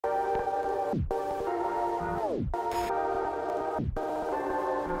You,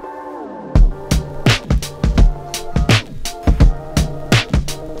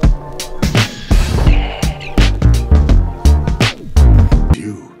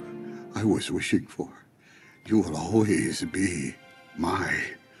 I was wishing for. You will always be my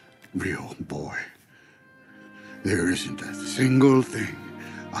real boy. There isn't a single thing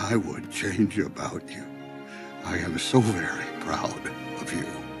I would change about you. I am so very proud of you.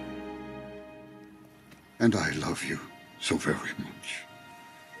 And I love you so very much.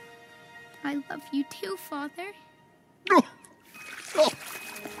 I love you too, Father. Oh. Oh.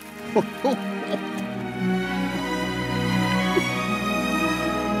 Oh.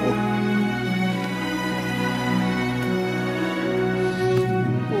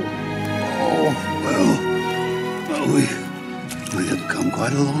 Oh. We have come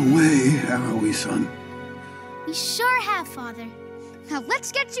quite a long way, haven't we, son? We sure have, Father. Now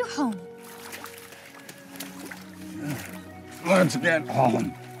let's get you home. Let's get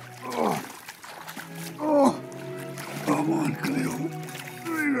home. Oh. Oh. Come on, Cleo.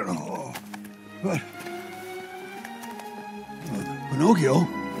 Bring it home. But... Pinocchio?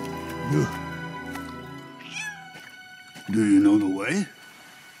 Do you know the way?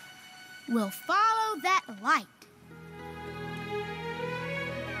 We'll follow that light.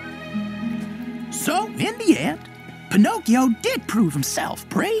 So, in the end, Pinocchio did prove himself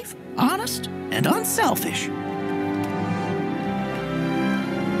brave, honest, and unselfish.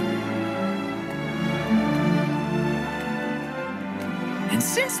 And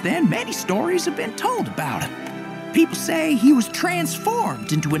since then, many stories have been told about him. People say he was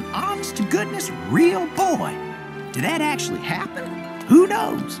transformed into an honest-to-goodness real boy. Did that actually happen? Who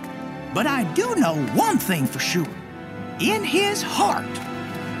knows? But I do know one thing for sure. In his heart,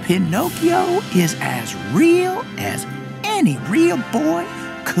 Pinocchio is as real as any real boy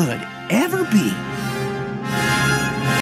could ever be.